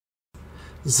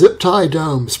Zip Tie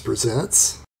Domes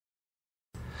presents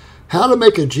How to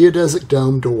Make a Geodesic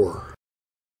Dome Door.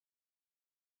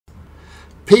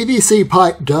 PVC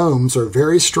pipe domes are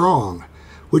very strong,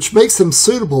 which makes them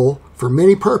suitable for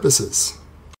many purposes.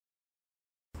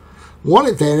 One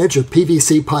advantage a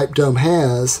PVC pipe dome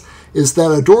has is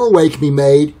that a doorway can be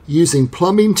made using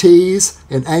plumbing tees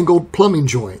and angled plumbing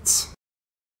joints.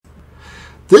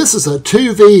 This is a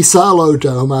 2V silo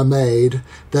dome I made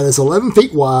that is 11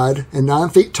 feet wide and 9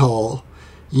 feet tall,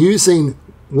 using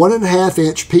 1.5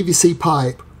 inch PVC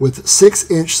pipe with 6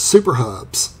 inch super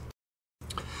hubs.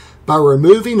 By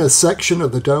removing a section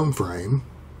of the dome frame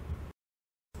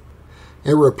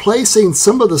and replacing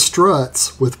some of the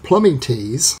struts with plumbing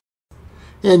tees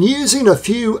and using a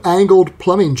few angled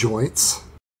plumbing joints,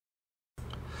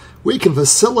 we can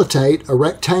facilitate a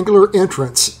rectangular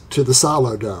entrance to the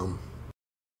silo dome.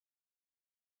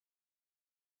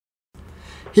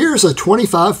 Here's a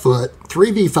 25-foot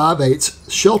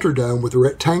 3V5/8 shelter dome with a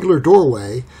rectangular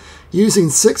doorway using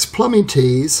 6 plumbing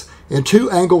tees and 2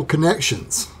 angled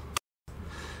connections.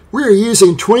 We are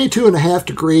using 22.5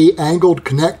 degree angled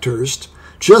connectors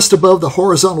just above the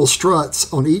horizontal struts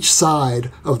on each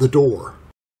side of the door.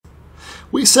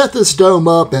 We set this dome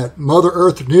up at Mother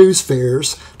Earth news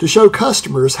fairs to show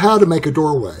customers how to make a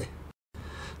doorway.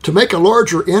 To make a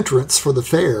larger entrance for the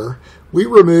fair, we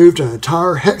removed an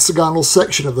entire hexagonal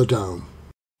section of the dome.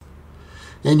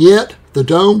 And yet, the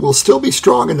dome will still be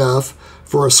strong enough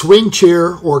for a swing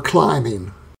chair or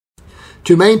climbing.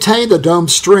 To maintain the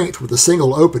dome's strength with a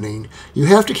single opening, you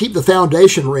have to keep the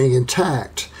foundation ring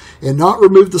intact and not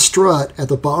remove the strut at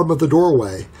the bottom of the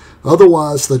doorway.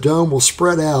 Otherwise, the dome will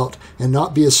spread out and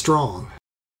not be as strong.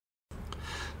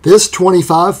 This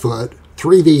 25-foot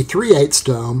 3V3/8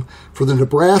 dome for the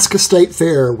Nebraska State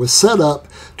Fair was set up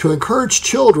to encourage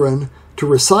children to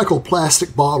recycle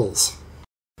plastic bottles.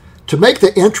 To make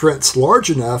the entrance large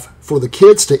enough for the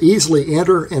kids to easily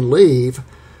enter and leave,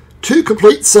 2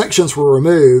 complete sections were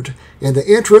removed and the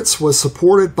entrance was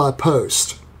supported by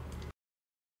posts.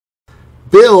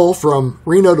 Bill from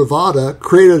Reno, Nevada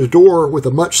created a door with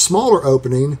a much smaller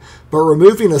opening by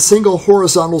removing a single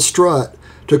horizontal strut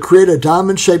to create a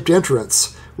diamond-shaped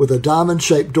entrance with a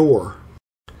diamond-shaped door.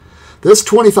 This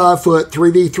 25-foot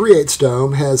 3V3/8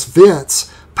 dome has vents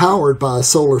powered by a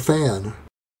solar fan.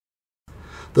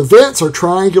 The vents are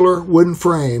triangular wooden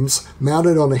frames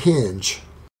mounted on a hinge.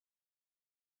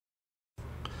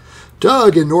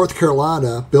 Doug in North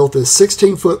Carolina built this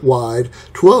 16-foot wide,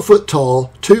 12-foot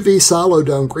tall 2V silo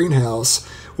dome greenhouse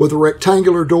with a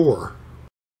rectangular door.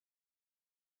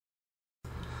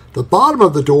 The bottom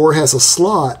of the door has a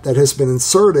slot that has been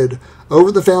inserted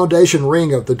over the foundation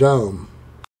ring of the dome.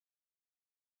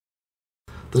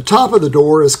 The top of the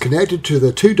door is connected to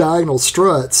the 2 diagonal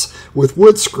struts with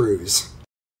wood screws.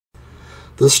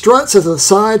 The struts at the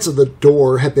sides of the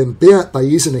door have been bent by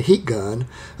using a heat gun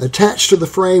attached to the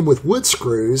frame with wood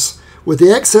screws, with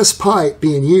the excess pipe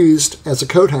being used as a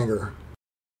coat hanger.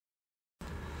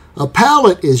 A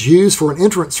pallet is used for an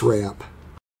entrance ramp,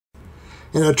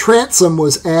 and a transom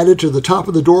was added to the top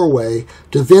of the doorway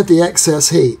to vent the excess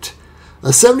heat.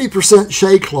 A 70%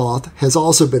 shade cloth has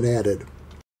also been added.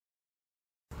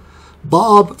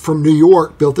 Bob from New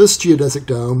York built this geodesic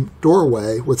dome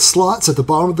doorway with slots at the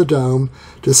bottom of the dome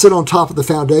to sit on top of the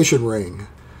foundation ring.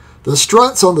 The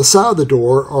struts on the side of the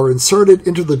door are inserted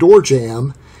into the door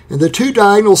jamb, and the 2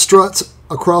 diagonal struts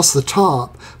across the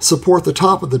top support the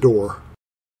top of the door.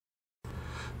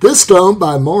 This dome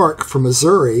by Mark from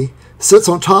Missouri sits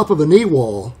on top of a knee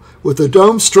wall with the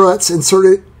dome struts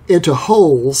inserted into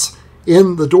holes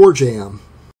in the door jamb.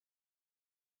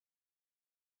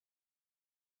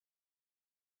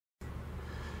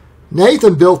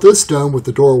 Nathan built this dome with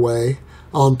the doorway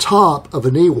on top of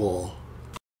a knee wall.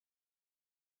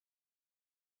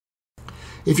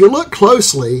 If you look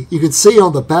closely, you can see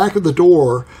on the back of the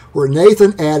door where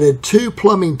Nathan added 2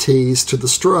 plumbing tees to the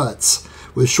struts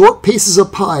with short pieces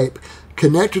of pipe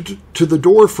connected to the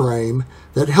door frame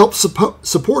that helps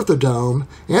support the dome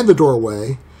and the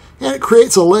doorway, and it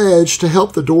creates a ledge to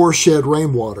help the door shed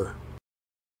rainwater.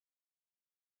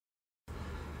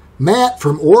 Matt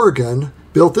from Oregon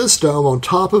built this dome on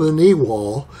top of a knee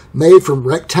wall made from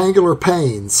rectangular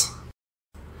panes.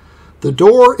 The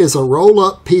door is a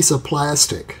roll-up piece of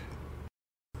plastic.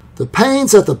 The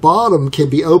panes at the bottom can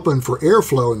be opened for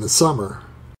airflow in the summer.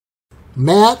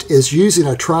 Matt is using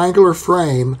a triangular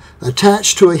frame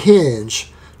attached to a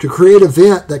hinge to create a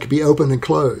vent that can be opened and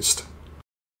closed.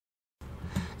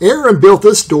 Aaron built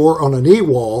this door on a knee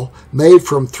wall made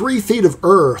from 3 feet of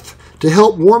earth to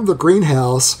help warm the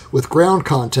greenhouse with ground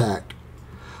contact.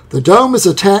 The dome is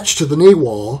attached to the knee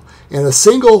wall, and a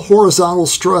single horizontal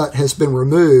strut has been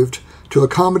removed to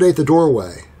accommodate the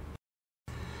doorway.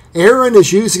 Aaron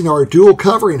is using our dual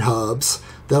covering hubs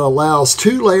that allows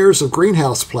 2 layers of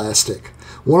greenhouse plastic,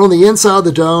 one on the inside of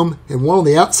the dome and one on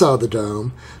the outside of the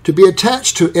dome, to be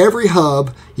attached to every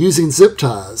hub using zip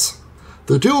ties.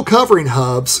 The dual covering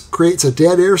hubs creates a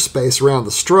dead air space around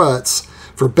the struts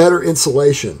for better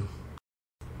insulation.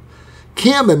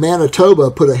 Kim in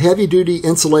Manitoba put a heavy-duty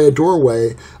insulated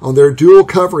doorway on their dual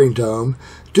covering dome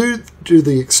due to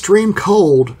the extreme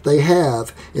cold they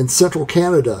have in central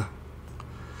Canada.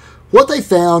 What they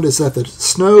found is that the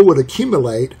snow would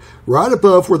accumulate right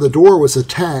above where the door was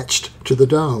attached to the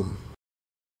dome.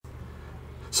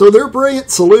 So their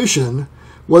brilliant solution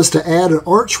was to add an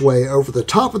archway over the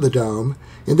top of the dome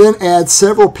and then add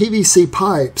several PVC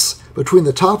pipes between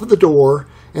the top of the door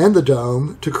and the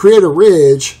dome to create a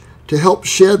ridge to help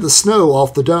shed the snow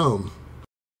off the dome.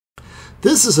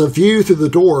 This is a view through the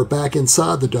door back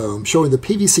inside the dome, showing the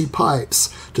PVC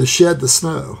pipes to shed the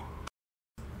snow.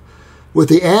 With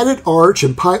the added arch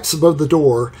and pipes above the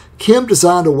door, Kim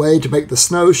designed a way to make the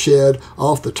snow shed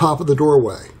off the top of the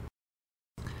doorway.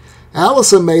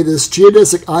 Allison made this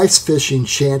geodesic ice fishing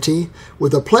shanty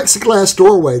with a plexiglass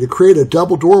doorway to create a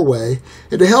double doorway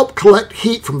and to help collect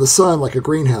heat from the sun like a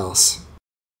greenhouse.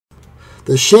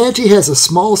 The shanty has a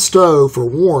small stove for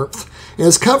warmth and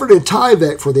is covered in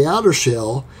Tyvek for the outer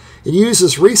shell and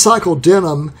uses recycled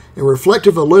denim and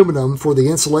reflective aluminum for the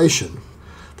insulation.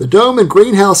 The dome and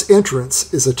greenhouse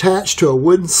entrance is attached to a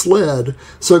wooden sled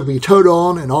so it can be towed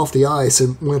on and off the ice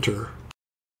in winter.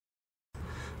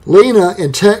 Lena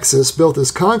in Texas built this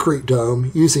concrete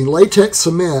dome using latex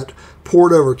cement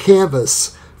poured over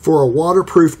canvas for a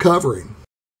waterproof covering.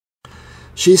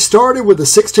 She started with a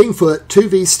 16-foot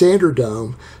 2V standard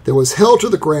dome that was held to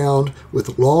the ground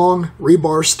with long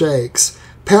rebar stakes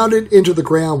pounded into the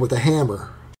ground with a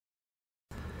hammer.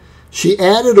 She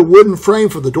added a wooden frame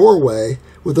for the doorway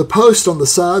with a post on the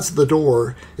sides of the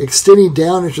door extending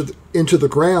down into the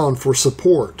ground for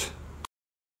support.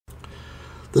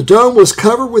 The dome was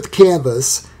covered with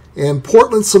canvas, and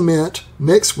Portland cement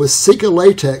mixed with Sika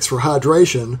latex for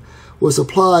hydration was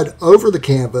applied over the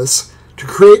canvas to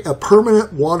create a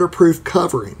permanent waterproof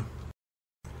covering.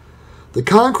 The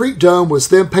concrete dome was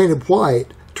then painted white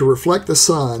to reflect the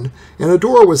sun, and a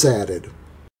door was added.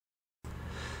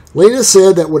 Lena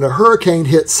said that when a hurricane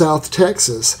hit South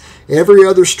Texas, every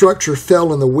other structure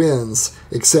fell in the winds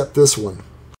except this one.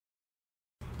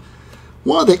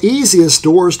 One of the easiest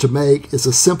doors to make is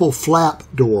a simple flap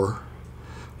door.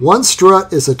 One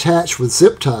strut is attached with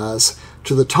zip ties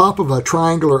to the top of a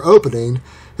triangular opening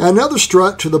and another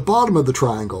strut to the bottom of the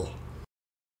triangle.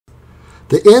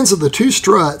 The ends of the 2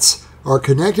 struts are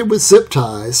connected with zip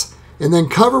ties and then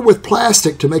covered with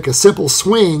plastic to make a simple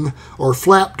swing or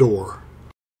flap door.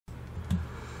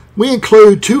 We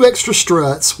include 2 extra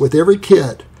struts with every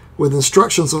kit with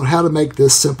instructions on how to make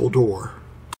this simple door.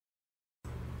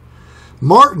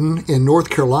 Martin in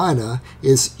North Carolina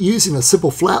is using a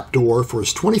simple flap door for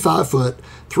his 25-foot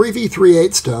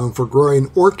 3V3/8 dome for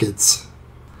growing orchids.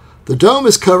 The dome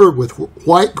is covered with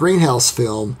white greenhouse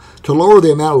film to lower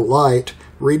the amount of light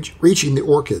reaching the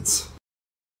orchids.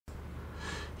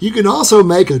 You can also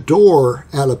make a door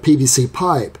out of PVC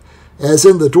pipe, as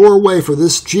in the doorway for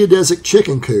this geodesic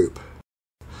chicken coop.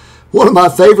 One of my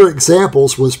favorite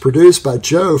examples was produced by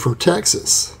Joe from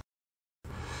Texas.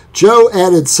 Joe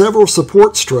added several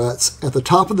support struts at the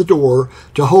top of the door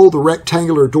to hold the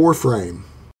rectangular door frame.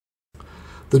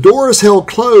 The door is held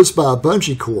closed by a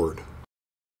bungee cord,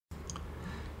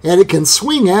 and it can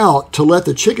swing out to let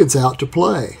the chickens out to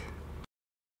play.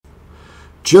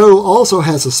 Joe also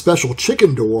has a special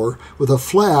chicken door with a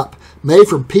flap made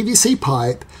from PVC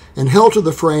pipe and held to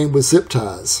the frame with zip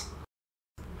ties.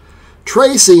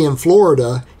 Tracy in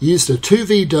Florida used a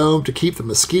 2V dome to keep the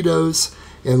mosquitoes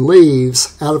and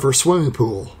leaves out of her swimming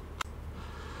pool.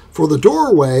 For the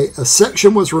doorway, a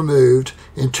section was removed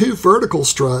and 2 vertical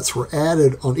struts were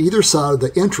added on either side of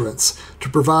the entrance to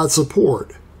provide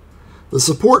support. The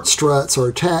support struts are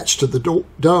attached to the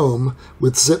dome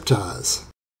with zip ties.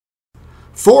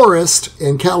 Forrest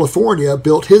in California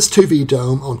built his 2V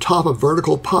dome on top of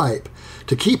vertical pipe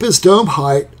to keep his dome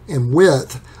height and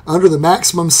width under the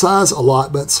maximum size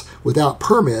allotments without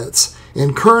permits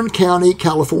in Kern County,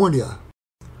 California.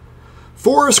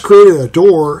 Forrest created a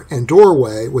door and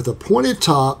doorway with a pointed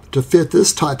top to fit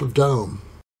this type of dome.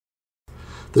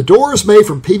 The door is made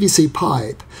from PVC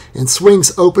pipe and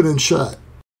swings open and shut.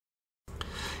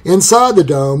 Inside the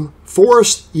dome,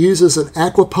 Forrest uses an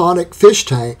aquaponic fish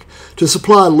tank to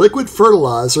supply liquid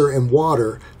fertilizer and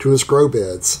water to his grow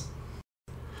beds.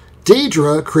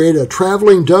 Deidre created a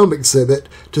traveling dome exhibit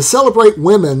to celebrate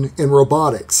women in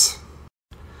robotics.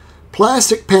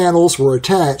 Plastic panels were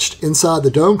attached inside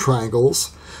the dome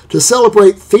triangles to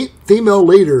celebrate female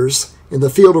leaders in the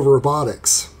field of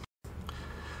robotics.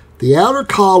 The outer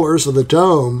collars of the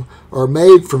dome are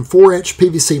made from 4-inch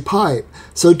PVC pipe,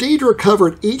 so Deidre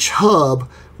covered each hub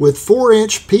with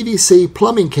 4-inch PVC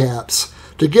plumbing caps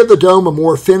to give the dome a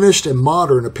more finished and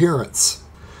modern appearance.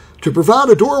 To provide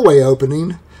a doorway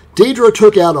opening, Deidre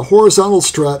took out a horizontal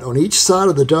strut on each side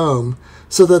of the dome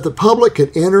so that the public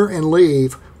could enter and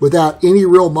leave without any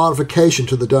real modification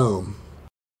to the dome.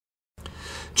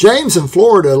 James in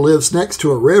Florida lives next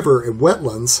to a river and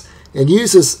wetlands and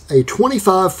uses a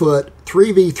 25-foot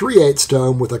 3v3/8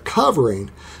 dome with a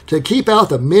covering to keep out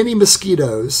the many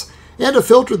mosquitoes and to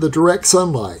filter the direct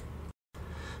sunlight.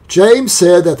 James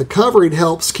said that the covering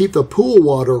helps keep the pool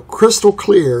water crystal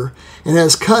clear and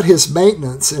has cut his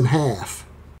maintenance in half.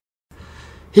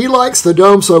 He likes the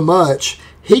dome so much,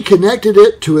 he connected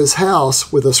it to his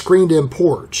house with a screened-in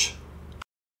porch.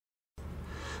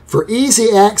 For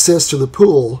easy access to the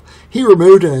pool, he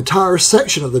removed an entire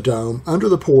section of the dome under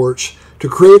the porch to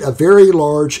create a very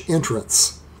large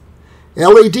entrance.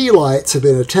 LED lights have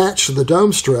been attached to the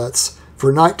dome struts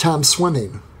for nighttime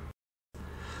swimming.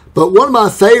 But one of my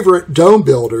favorite dome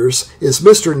builders is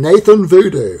Mr. Nathan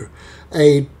Voodoo,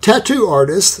 a tattoo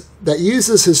artist that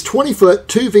uses his 20-foot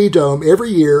 2V dome every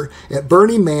year at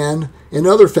Burning Man and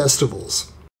other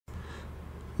festivals.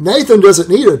 Nathan doesn't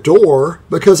need a door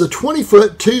because a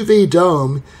 20-foot 2V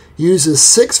dome uses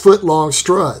 6-foot-long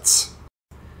struts.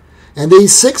 And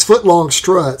these 6-foot-long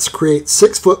struts create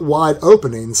 6-foot-wide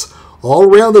openings all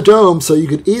around the dome so you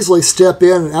can easily step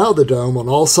in and out of the dome on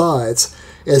all sides,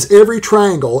 as every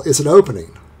triangle is an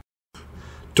opening.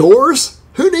 Doors?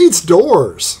 Who needs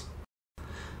doors?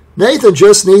 Nathan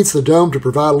just needs the dome to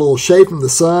provide a little shade from the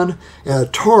sun and a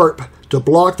tarp to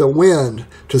block the wind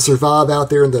to survive out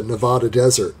there in the Nevada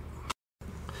desert.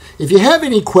 If you have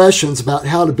any questions about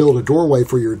how to build a doorway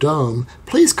for your dome,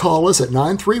 please call us at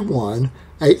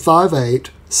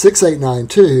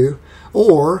 931-858-6892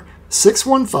 or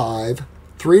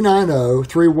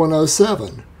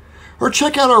 615-390-3107. Or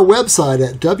check out our website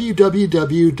at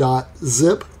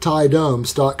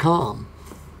www.ziptiedomes.com.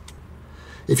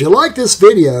 If you like this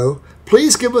video,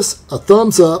 please give us a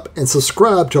thumbs up and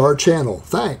subscribe to our channel.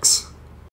 Thanks.